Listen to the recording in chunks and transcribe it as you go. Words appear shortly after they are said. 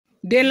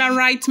Dela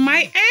writes,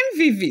 my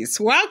MVVs,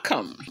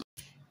 welcome.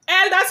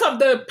 Elders of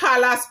the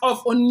palace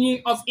of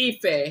Ooni of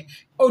Ife,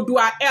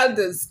 Odua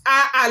elders,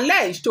 are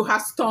alleged to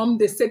have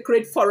stormed the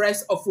sacred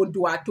forest of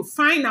Odua to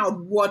find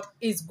out what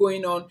is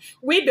going on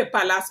with the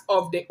palace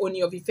of the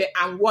Ooni of Ife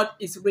and what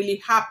is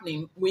really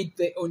happening with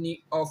the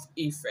Ooni of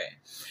Ife.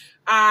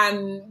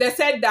 And they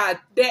said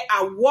that they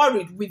are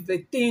worried with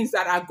the things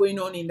that are going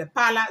on in the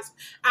palace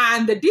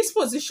and the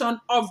disposition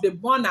of the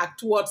monarch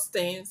towards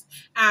things,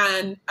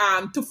 and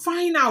to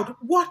find out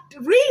what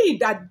really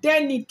that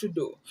they need to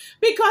do,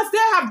 because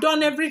they have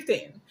done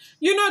everything.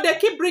 You know, they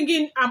keep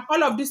bringing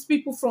all of these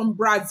people from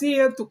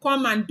Brazil to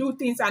come and do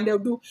things, and they'll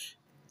do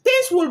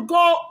things will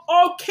go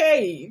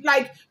okay.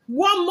 Like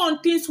 1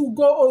 month, things will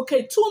go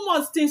okay. 2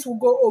 months, things will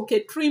go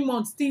okay. 3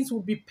 months, things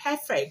will be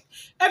perfect.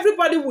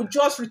 Everybody will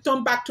just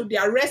return back to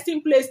their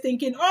resting place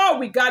thinking, oh,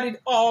 we got it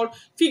all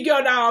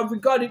figured out. We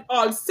got it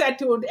all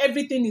settled.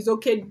 Everything is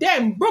okay.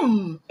 Then,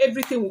 boom,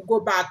 everything will go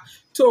back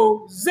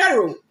to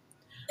zero.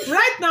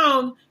 Right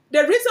now,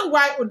 the reason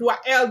why Odua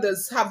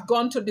elders have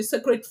gone to the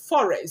sacred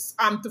forest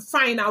to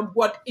find out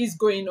what is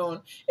going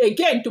on,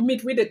 again, to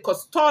meet with the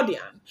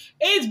custodian,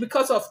 is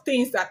because of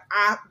things that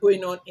are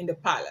going on in the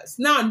palace.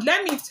 Now,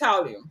 let me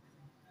tell you,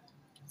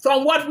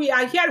 from what we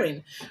are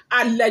hearing,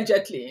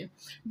 allegedly,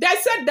 they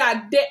said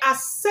that there are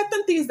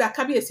certain things that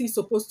Kabiyesi is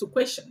supposed to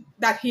question,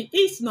 that he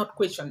is not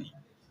questioning.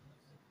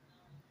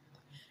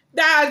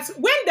 That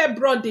when they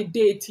brought the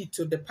deity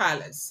to the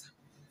palace,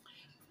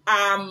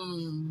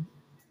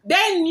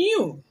 they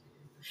knew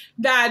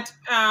that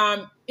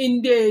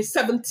in the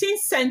 17th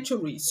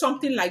century,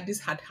 something like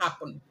this had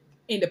happened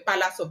in the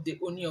palace of the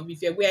Ooni of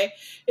Ife, where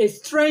a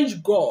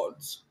strange god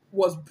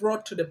was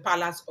brought to the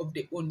palace of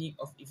the Ooni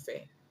of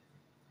Ife.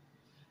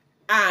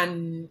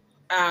 And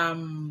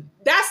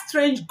that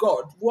strange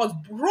god was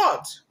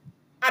brought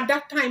at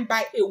that time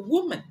by a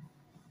woman.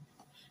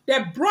 They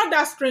brought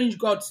that strange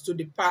gods to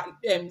the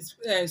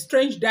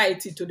strange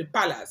deity to the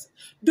palace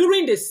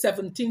during the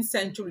 17th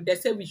century. They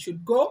said we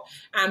should go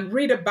and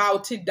read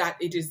about it, that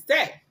it is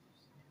there,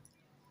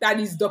 that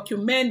is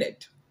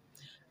documented.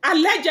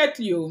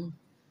 Allegedly,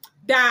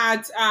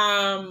 that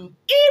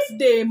if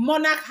the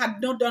monarch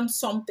had not done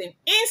something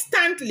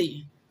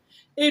instantly,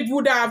 it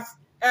would have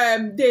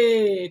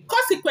the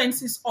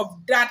consequences of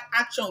that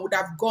action would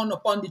have gone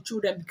upon the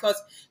children, because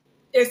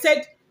they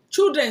said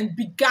children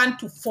began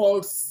to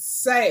fall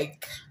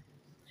sick.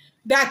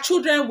 That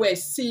children were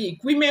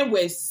sick, women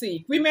were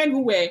sick, women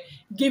who were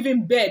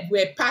giving birth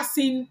were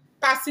passing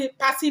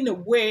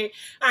away,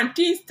 and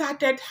things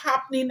started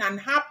happening and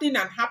happening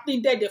and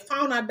happening. Then they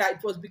found out that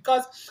it was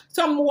because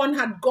someone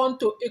had gone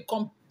to a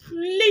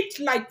complete,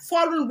 like,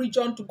 foreign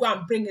region to go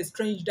and bring a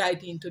strange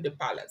deity into the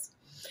palace.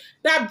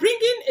 That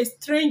bringing a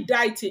strange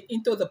deity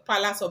into the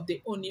palace of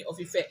the Ooni of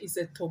Ife is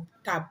a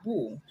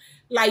taboo,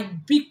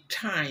 like big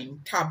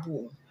time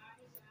taboo.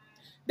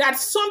 That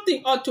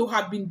something ought to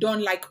have been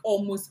done like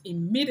almost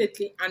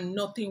immediately, and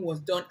nothing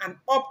was done. And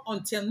up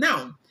until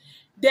now,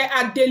 they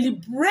are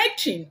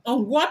deliberating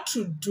on what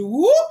to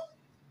do.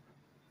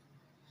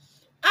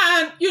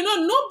 And, you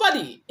know,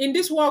 nobody in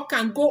this world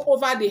can go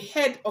over the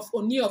head of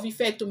Ooni of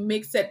Ife to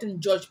make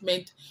certain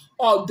judgment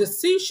or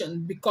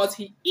decision, because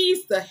he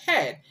is the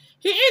head.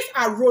 He is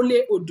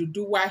Arole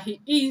Oduduwa.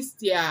 He is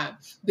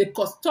the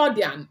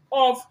custodian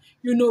of,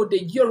 you know,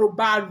 the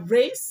Yoruba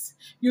race.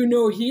 You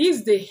know, he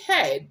is the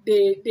head,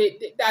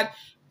 that,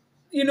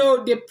 you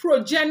know, the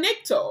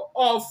progenitor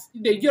of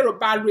the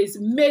Yoruba race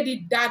made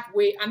it that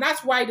way. And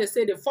that's why they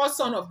say the first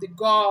son of the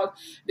god,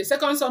 the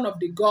second son of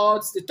the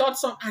gods, the third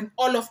son, and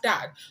all of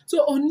that.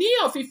 So Ooni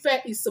of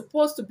Ife is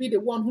supposed to be the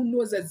one who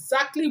knows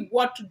exactly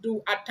what to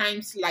do at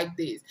times like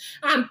this,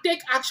 and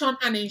take action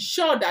and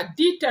ensure that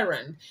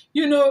deterrent,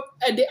 you know,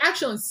 the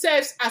action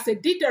serves as a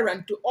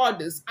deterrent to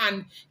others,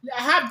 and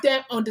have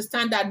them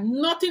understand that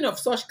nothing of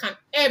such can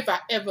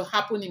ever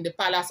happen in the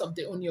palace of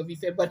the Ooni of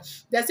Ife. But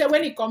they say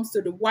when it comes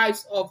to the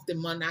wives of the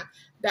monarch,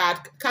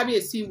 that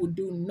Kabiyesi would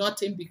do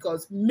nothing,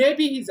 because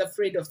maybe he's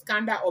afraid of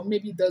scandal, or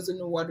maybe doesn't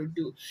know what to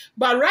do.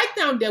 But right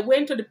now they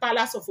went to the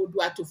palace of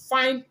Odua to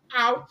find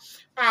out,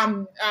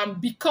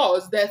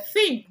 because they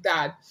think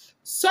that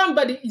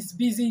somebody is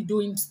busy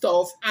doing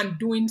stuff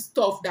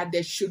that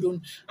they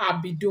shouldn't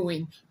be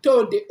doing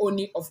to the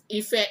Ooni of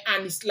Ife,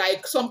 and it's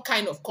like some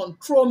kind of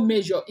control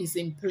measure is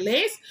in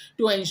place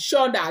to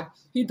ensure that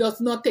he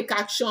does not take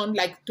action,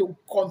 like to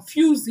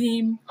confuse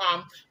him,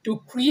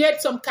 to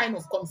create some kind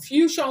of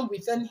confusion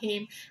within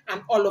him,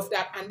 and all of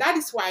that. And that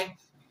is why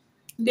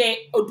the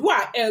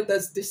Odua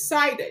elders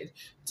decided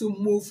to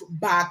move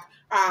back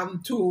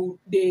to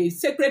the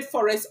sacred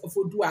forest of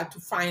Odua to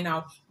find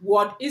out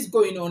what is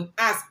going on,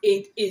 as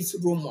it is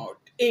rumored.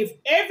 If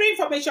every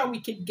information we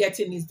keep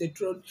getting is the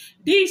truth,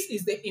 this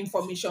is the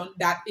information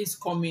that is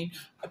coming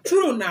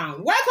True now.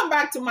 Welcome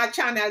back to my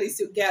channel. It's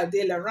your girl,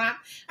 De Laurent.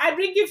 I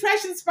bring you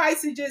fresh and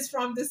spicy gist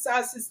from the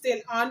sauce is still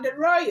on the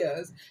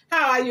royals.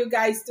 How are you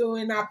guys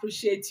doing? I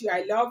appreciate you.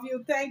 I love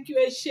you. Thank you,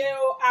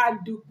 Esheo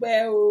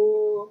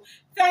Adukbeo.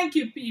 Thank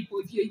you, people.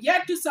 If you're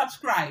yet to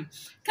subscribe,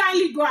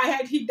 kindly go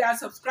ahead, hit that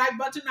subscribe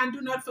button, and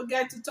do not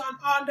forget to turn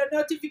on the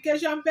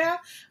notification bell.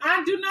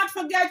 And do not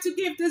forget to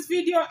give this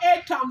video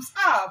a thumbs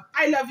up.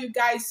 I love you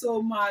guys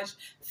so much.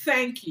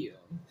 Thank you.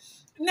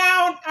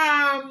 Now,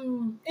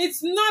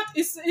 it's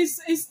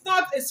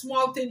not a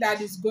small thing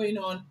that is going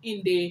on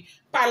in the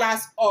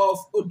palace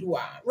of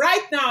Odua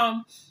right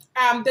now.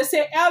 They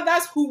say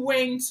elders who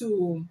went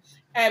to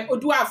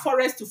Odua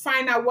Forest to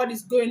find out what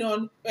is going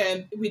on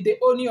with the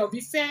Ooni of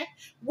Ife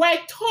were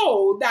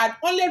told that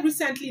only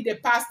recently they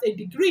passed a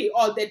decree,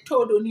 or they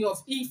told Ooni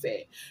of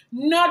Ife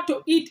not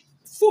to eat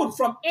food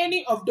from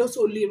any of those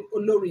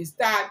Oloris,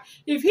 that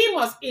if he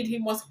must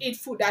eat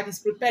food that is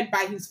prepared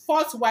by his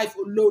first wife,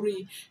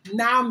 Olori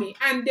Naomi.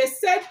 And they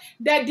said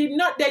they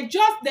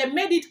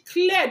made it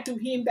clear to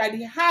him that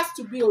he has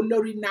to be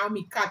Olori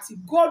Naomi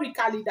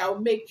categorically that will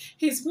make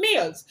his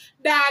meals.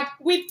 That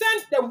within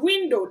the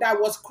window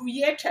that was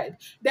created,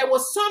 there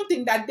was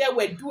something that they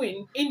were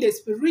doing in the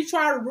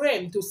spiritual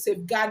realm to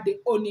safeguard the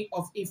Ooni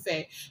of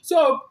Ife.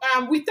 So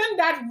within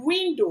that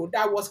window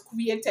that was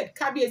created,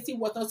 Kabiyesi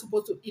was not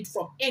supposed to eat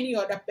from any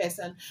other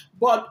person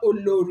but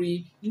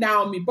Olori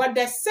Naomi. But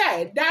they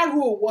said that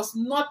rule was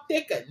not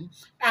taken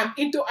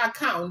into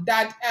account,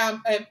 that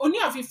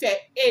Ooni of Ife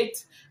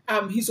ate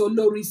his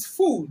Olori's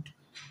food.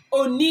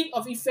 Ooni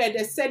of Ife,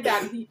 they said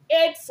that he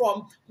ate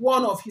from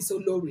one of his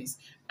Oloris,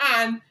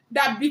 and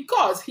that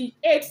because he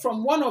ate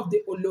from one of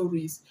the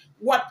Oloris,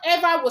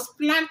 whatever was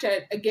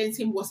planted against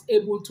him was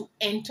able to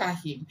enter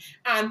him.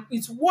 And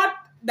it's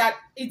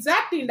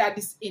that thing that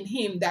is in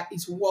him that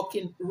is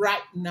working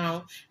right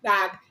now,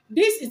 that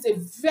this is a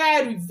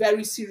very,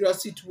 very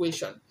serious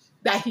situation,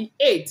 that he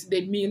ate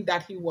the meal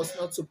that he was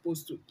not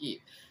supposed to eat.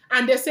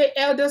 And they say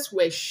elders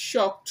were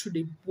shocked to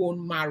the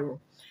bone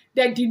marrow.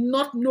 They did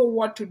not know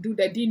what to do.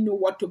 They didn't know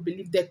what to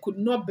believe. They could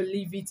not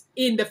believe it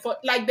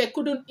like they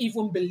couldn't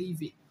even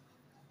believe it.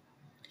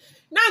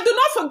 Now, do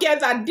not forget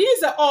that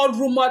these are all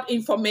rumored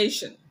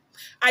information.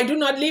 I do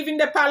not live in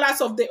the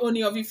palace of the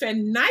Ooni of Ife,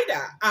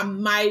 neither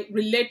am I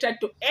related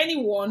to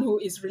anyone who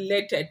is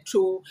related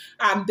to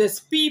these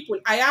people.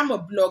 I am a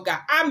blogger.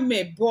 I'm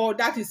a boy.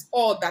 That is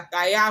all that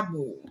I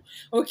am.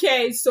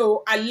 Okay,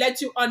 so I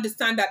let you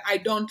understand that I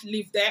don't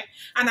live there.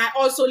 And I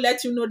also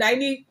let you know that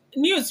any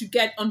news you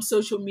get on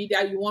social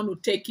media, you want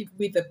to take it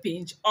with a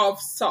pinch of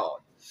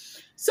salt.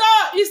 So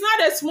it's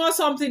not a small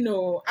something,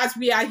 no, as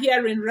we are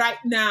hearing right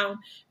now.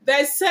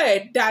 They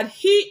said that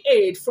he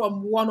ate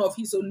from one of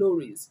his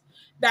Oloris,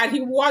 that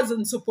he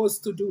wasn't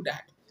supposed to do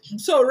that.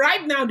 So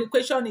right now the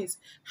question is,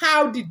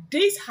 how did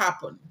this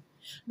happen?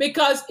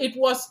 Because it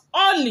was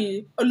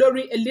only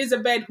Olori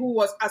Elizabeth who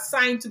was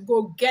assigned to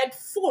go get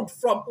food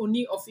from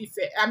Ooni of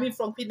Ife,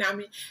 from Queen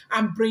Naomi,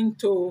 and bring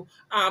to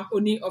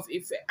Ooni of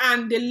Ife.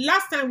 And the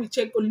last time we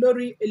checked,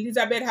 Olori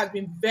Elizabeth has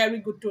been very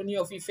good to Ooni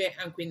of Ife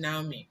and Queen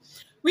Naomi.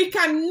 We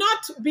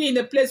cannot be in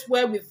a place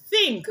where we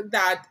think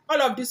that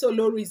all of these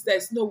Oloris,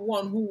 there's no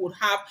one who would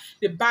have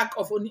the back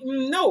of Ooni.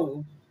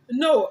 No.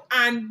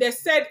 And they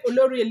said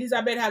Olori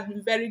Elizabeth has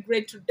been very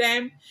great to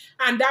them,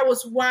 and that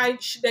was why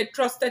they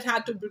trusted her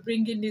to be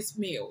bringing these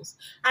meals.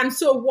 And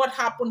so what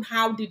happened?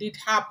 How did it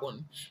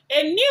happen?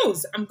 A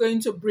news I'm going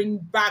to bring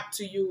back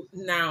to you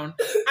now.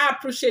 I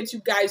appreciate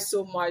you guys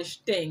so much.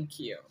 Thank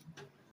you.